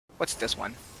What's this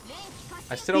one?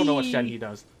 I still don't know what Shenhe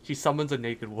does. She summons a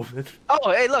naked woman.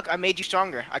 Oh, hey, look, I made you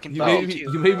stronger. I can fight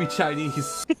you. You made me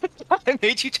Chinese. I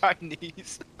made you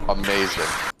Chinese. Amazing.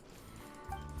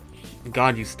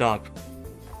 God, you stop.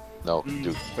 No,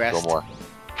 dude, rest. go more.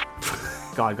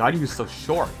 God, you're so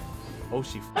short. Oh,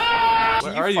 she.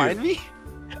 Where are you? Find me?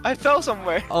 I fell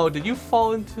somewhere. Oh, did you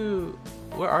fall into?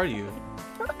 Where are you?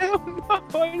 I don't know.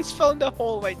 I just fell in the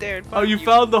hole right there. Oh, you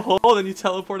found the hole and you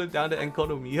teleported down to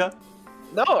Sangonomiya?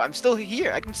 No, I'm still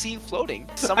here. I can see you floating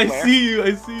somewhere. I see you.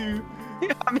 I see you.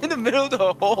 I'm in the middle of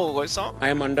the hole or something. I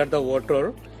am under the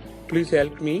water. Please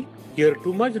help me. Here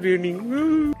too much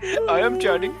raining. I am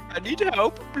drowning. I need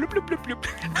help. Bloop, bloop, bloop, bloop.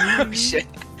 Oh shit.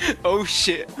 Oh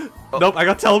shit. Oh. Nope, I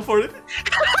got teleported.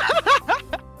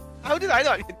 How did I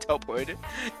not get teleported? It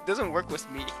doesn't work with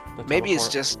me. Maybe it's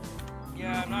just...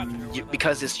 Yeah, I'm not sure.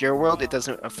 Because it's your world, it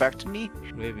doesn't affect me?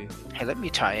 Maybe. Hey, let me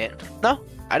try it. No,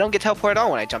 I don't get teleported at all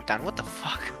when I jump down. What the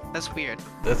fuck? That's weird.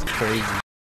 That's crazy.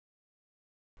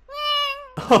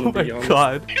 Oh my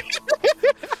god.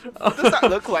 What does that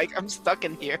look like? I'm stuck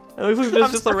in here. It looks like there's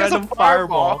just a random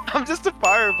fireball. I'm just a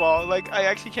fireball. Like, I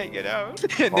actually can't get out.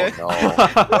 And Oh then... no.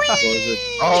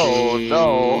 Oh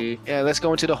no. Yeah, let's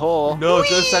go into the hole. No,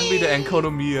 just send me to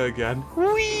Sangonomiya again.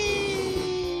 Whee!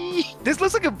 This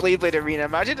looks like a Blade arena.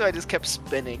 Imagine if I just kept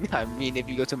spinning. I mean, if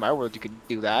you go to my world, you could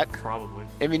do that. Probably.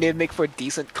 I mean, it'd make for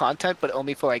decent content, but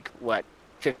only for like, what,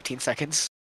 15 seconds?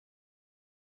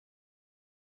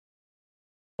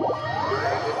 Let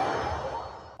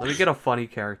me get a funny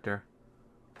character.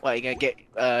 What, you gonna get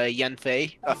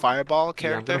Yanfei, a fireball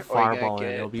character? Yeah, I'm gonna Or you fireball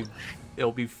gonna it. get...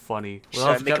 It'll be funny. Should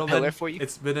I make a pillar for you?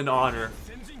 It's been an honor.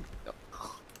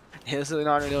 It's an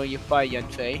honor knowing you by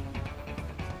Yanfei.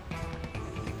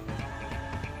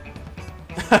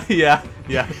 Yep.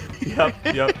 You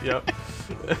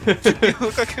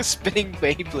look like a spinning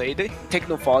Beyblade. Take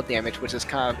no fall damage, which is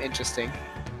kind of interesting.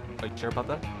 Are you sure about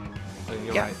that? Oh,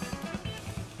 you're Yeah. right.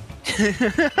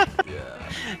 Yeah.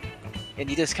 And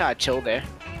you just kind of chill there.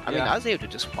 I mean, Yeah. I was able to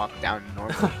just walk down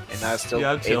normal, and I was still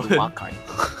Yeah, I'm able to chilling. walk kind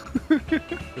of.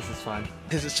 This is fine.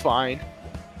 This is fine.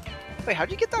 Wait,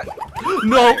 how'd you get that?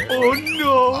 No! Oh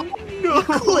no! No!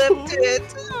 Clipped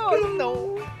it! Oh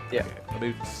no! Yeah. Okay, let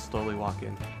me slowly walk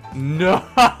in. No!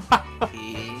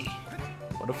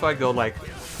 What if I go like...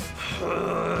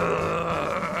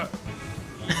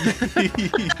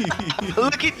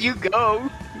 Look at you go!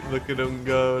 Look at him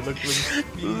go, look at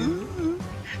him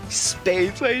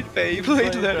speed.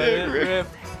 Beyblade, let it rip.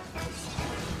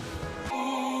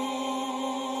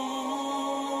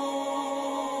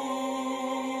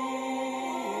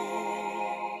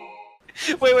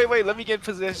 Wait, let me get in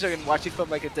position and watch you from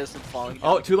like a distant falling down.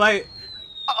 Oh, too late!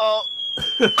 Uh-oh!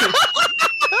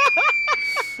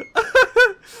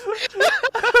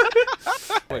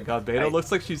 Oh my god, Beta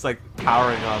looks like she's like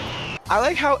powering up. I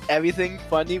like how everything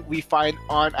funny we find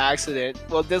on accident.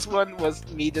 Well, this one was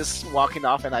me just walking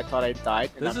off and I thought I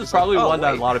died. And This I'm is just probably like, oh, one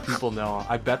that wait. a lot of people know.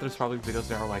 I bet there's probably videos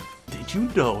that are like, did you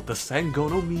know the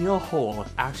Sangonomiya hole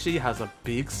actually has a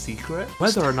big secret?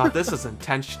 Whether or not this is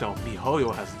intentional,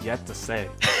 MiHoYo has yet to say.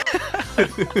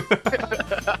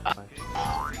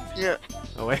 Yeah.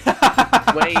 Oh wait.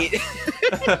 Wait.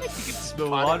 The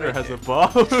water has a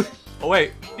bone. Oh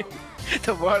wait.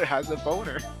 The water has a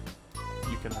boner.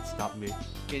 You cannot stop me.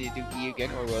 Can you do E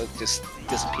again or will it just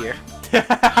disappear?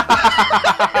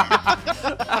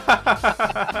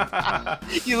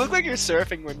 You look like you're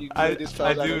surfing when you just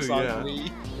fell down a song. Yeah.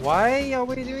 Why are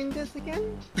we doing this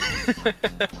again?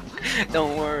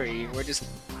 Don't worry, we're just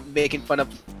making fun of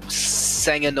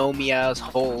Sangonomiya's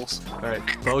holes. Alright,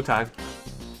 bow time.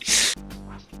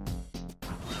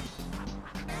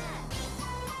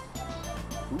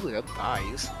 Ooh, that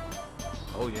thighs.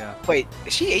 Oh yeah. Wait,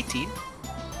 is she 18?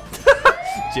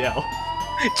 Jail.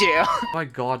 Jail. Oh my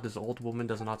god, this old woman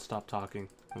does not stop talking.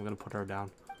 I'm gonna put her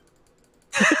down.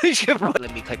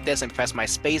 Let me click this and press my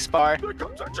space bar.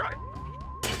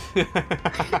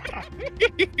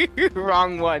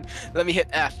 Wrong one. Let me hit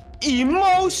F.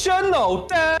 Emotional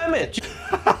damage!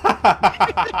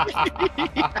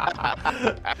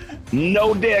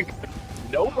 No dick,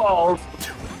 no balls,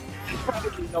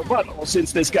 probably no butthole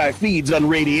since this guy feeds on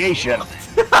radiation.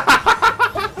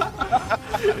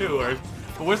 It worked.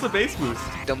 But where's the base boost?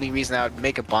 The only reason I would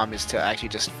make a bomb is to actually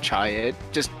just try it.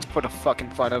 Just for the fucking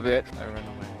fun of it. I ran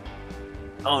away.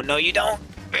 Oh, no, you don't.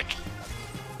 Bitch.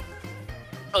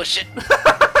 Oh, shit. You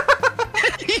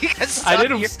got stuck I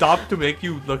didn't here. stop to make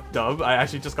you look dumb. I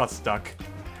actually just got stuck.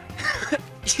 I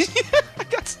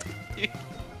got stuck here.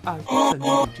 I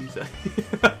Jesus.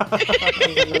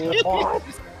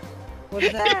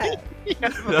 What's that? Yeah,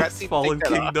 That's Fallen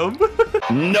Kingdom.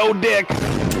 No dick,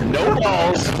 No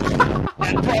balls.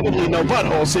 And probably no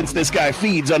butthole since this guy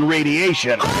feeds on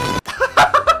radiation.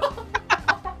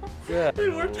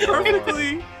 It worked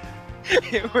perfectly.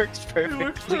 It works It perfectly.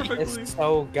 works perfectly. It's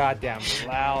so goddamn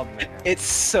loud, man. It's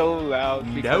so loud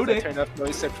because I Noted. turned up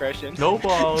noise suppression. No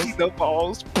balls. No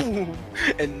balls. Boom.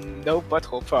 And no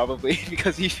butthole probably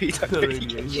because he feeds on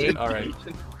Radiation. radiation. All right.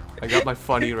 I got my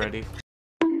funny ready.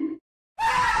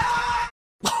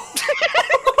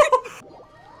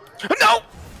 No!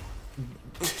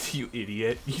 You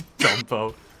idiot. You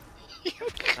dumbo.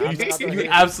 I'm You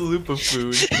absolute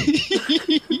buffoon.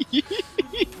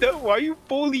 No, why you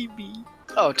bullying me?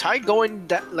 Oh, try going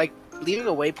that like leaving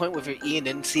a waypoint with your E and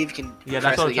then see if you can. Yeah,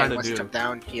 that's press what it I'm trying again to once you do. come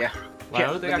down. Yeah. Well, I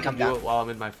don't Let think I me can come do down. it while I'm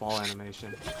in my fall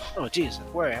animation. Oh Jesus,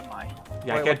 where am I?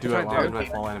 Yeah, Wait, I can't what do you it trying while to I'm in my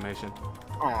do? fall animation.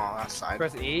 Oh, that's side.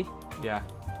 Press E. Yeah.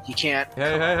 You can't.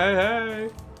 Hey, hey, hey, hey.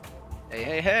 Hey,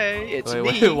 hey, hey! It's Wait,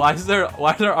 me. wait, why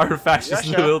are there artifacts just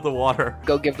in the Russia. middle of the water?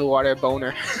 Go give the water a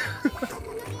boner.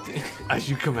 As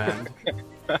you command.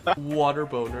 Water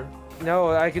boner.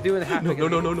 No, I could do it in half. No,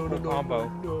 because no, I no, get no, no, full no, combo.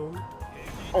 no,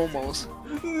 Almost.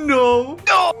 no,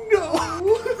 No!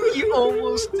 no. You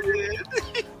almost did.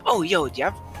 Oh, yo, do you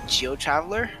have Geo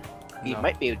Traveler? You No.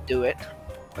 might be able to do it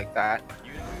like that.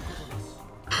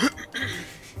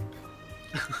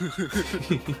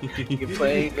 You're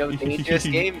playing a dangerous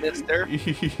game, mister.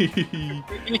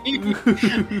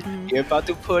 You're about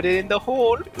to put it in the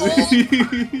hole.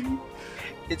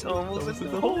 It's almost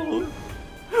in the hole.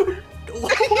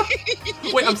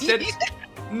 Wait, I'm standing.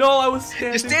 No, I was standing.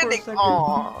 You're standing. For a second.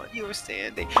 Oh, you were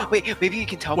standing. Wait, maybe you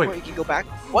can teleport. Wait. You can go back.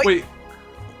 What? Wait.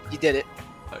 You did it.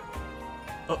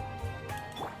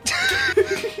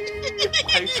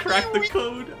 I cracked the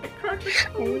code. I cracked the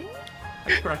code.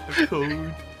 I cracked the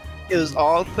code. It was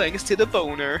all thanks to the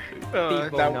boner. Now,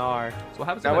 Bonar. So what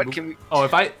happens now if I what move? can we? Oh,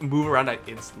 if I move around, I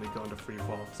instantly go into free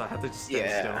fall. So I have to just stay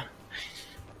Yeah.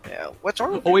 Yeah. What's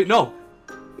wrong with still. Oh wait, no.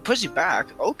 it? Pushes you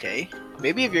back. Okay.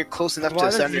 Maybe if you're close enough to Why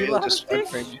the does center, you it'll have just this?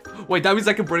 unframe you. Wait, that means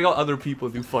I can bring out other people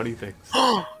and do funny things.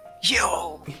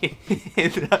 Yo!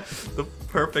 The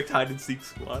perfect hide and seek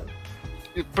squad.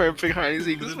 Perfect hide and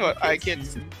seek. This is what I can't.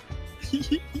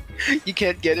 You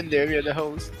can't get in there via the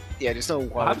hose. Yeah, there's no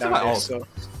water happens down if I there, ult? so.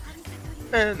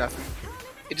 Nothing.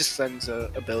 It just sends a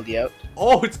ability out.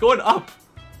 Oh, it's going up.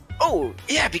 Oh,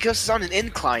 yeah, because it's on an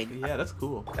incline. Yeah, that's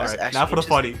cool. All That's right, now for the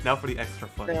actually funny. Now for the extra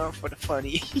funny. Now for the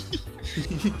funny.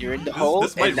 You're in the hole,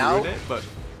 This might and now ruin it, but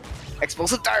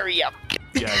explosive diarrhea.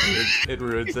 yeah, it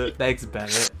ruins it. Thanks,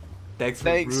 Bennett. Thanks for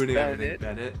Thanks, ruining Bennett. everything,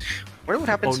 Bennett. Wonder what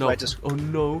happens Oh no! if I just. Oh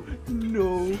no!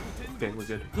 No! Dang, we're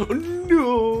good. Oh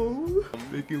no!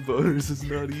 Making boners is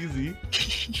not easy.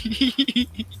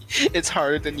 It's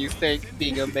harder than you think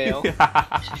being a male.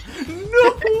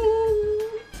 No!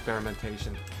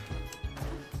 Experimentation.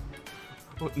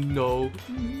 Oh, no!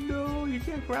 No! You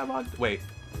can't grab on. Wait.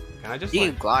 Can I just You like?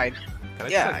 can glide. Can I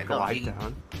yeah, just like, I know, glide you-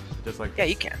 down? Just like. Yeah,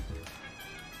 you can.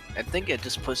 I think it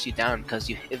just puts you down because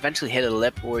you eventually hit a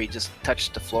lip where you just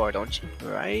touch the floor, don't you?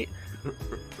 Right?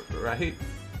 Right?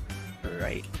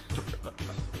 Right.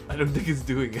 I don't think it's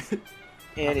doing it.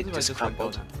 And Happens it if I just like, go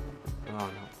crumbled. down? Oh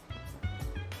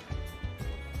no.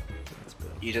 That's bad.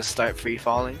 You just start free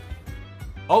falling.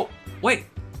 Oh! Wait!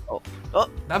 Oh.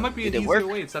 That might be an Did it easier work?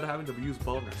 way instead of having to use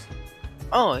boners.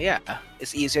 Oh yeah,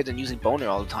 it's easier than using boner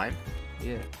all the time.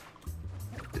 Yeah.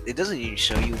 It doesn't even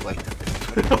show you like the.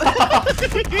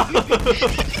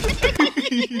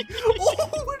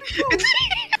 Oh, where'd it go?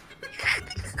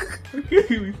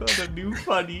 Okay, we found a new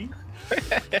funny.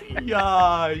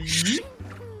 Yeah.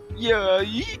 Yeah.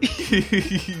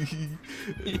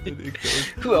 And it goes.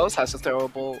 Who else has a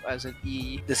throwable as an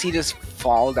E? Does he just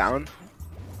fall down?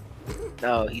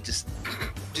 No, he just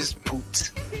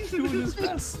poops. He's doing his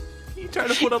best. He tried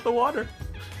to put out the water.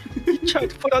 He tried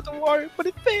to put out the water, but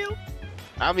it failed.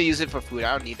 I'm gonna use it for food.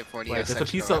 I don't need it for any Wait, there's a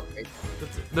piece exceptional of- upgrade.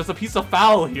 There's a piece of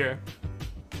fowl here.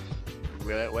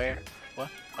 Really? Where? What?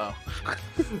 Oh.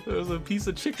 There's a piece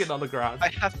of chicken on the ground. I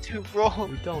have to roll.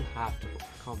 You don't have to.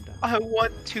 Calm down. I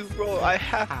want to roll. I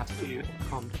have to. to.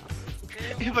 Calm down.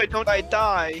 If I don't, I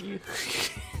die. You're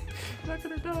not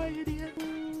gonna die, idiot.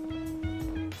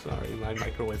 Sorry, my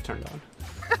microwave turned on.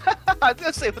 I was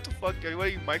gonna say, what the fuck? What are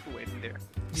you microwaving there?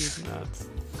 You're nuts.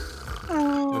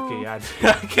 Okay, yeah,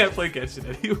 I can't play Genshin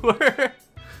anymore.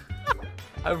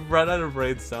 I've run out of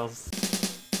brain cells.